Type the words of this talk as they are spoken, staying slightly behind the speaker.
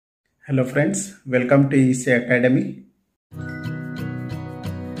Hello friends, welcome to Nrz Academy.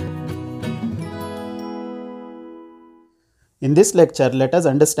 In this lecture, let us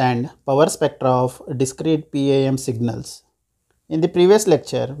understand power spectra of discrete PAM signals. In the previous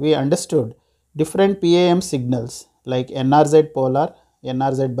lecture, we understood different PAM signals like Nrz Polar,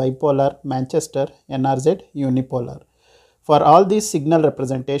 Nrz Bipolar, Manchester, Nrz Unipolar. For all these signal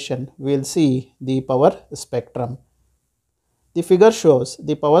representation, we will see the power spectrum. The figure shows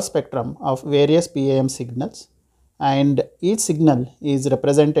the power spectrum of various PAM signals, and each signal is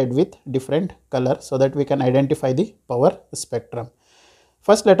represented with different color so that we can identify the power spectrum.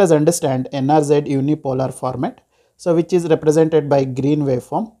 First, let us understand Nrz Unipolar Format, so which is represented by green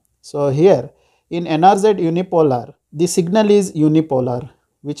waveform. So here in Nrz Unipolar, the signal is unipolar,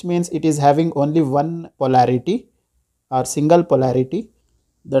 which means it is having only one polarity or single polarity.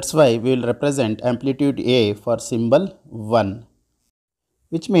 That's why we will represent amplitude A for symbol 1,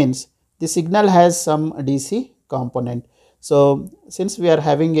 which means the signal has some DC component. So since we are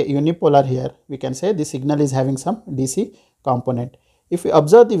having a unipolar here, we can say the signal is having some DC component. If we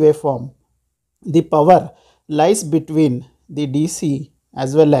observe the waveform, the power lies between the DC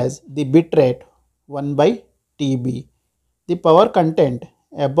as well as the bit rate 1 by TB. The power content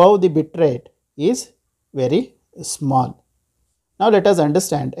above the bit rate is very small. Now let us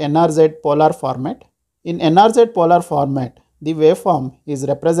understand Nrz Polar Format. In Nrz Polar Format, the waveform is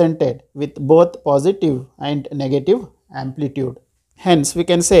represented with both positive and negative amplitude. Hence, we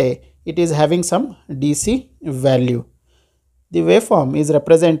can say it is having some DC value. The waveform is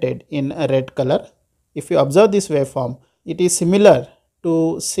represented in a red color. If you observe this waveform, it is similar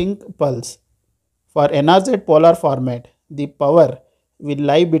to sync pulse. For Nrz Polar Format, the power will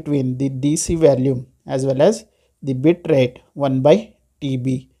lie between the DC value as well as the bit rate 1 by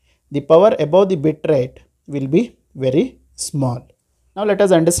TB. The power above the bit rate will be very small. Now let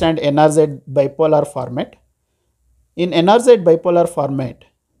us understand Nrz Bipolar Format. In Nrz Bipolar Format,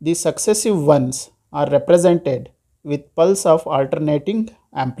 the successive ones are represented with pulse of alternating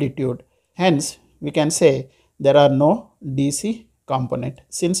amplitude. Hence, we can say there are no DC component.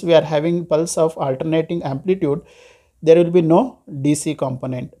 Since we are having pulse of alternating amplitude, there will be no DC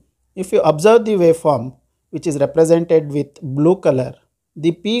component. If you observe the waveform, which is represented with blue color,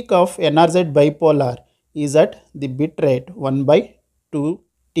 the peak of Nrz Bipolar is at the bit rate 1 by 2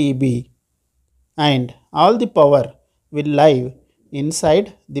 TB, and all the power will lie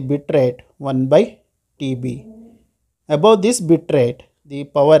inside the bit rate 1 by TB. Above this bit rate, the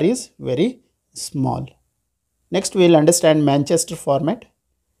power is very small. Next, we will understand Manchester format.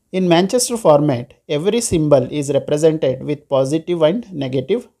 In Manchester format, every symbol is represented with positive and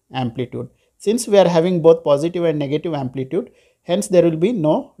negative amplitude. Since we are having both positive and negative amplitude, hence there will be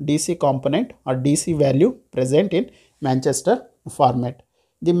no DC component or DC value present in Manchester format.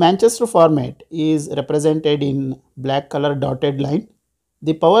 The Manchester format is represented in black color dotted line.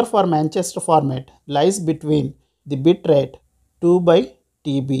 The power for Manchester format lies between the bit rate 2 by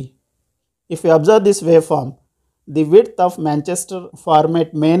TB. If you observe this waveform, the width of Manchester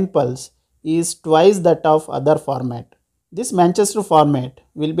format main pulse is twice that of other format. This Manchester format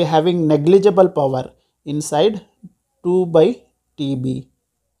will be having negligible power inside 2 by TB.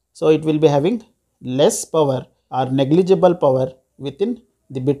 So it will be having less power or negligible power within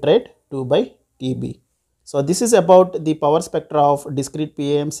the bit rate 2 by TB. So this is about the power spectra of discrete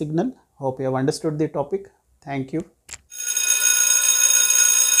PAM signal. Hope you have understood the topic. Thank you.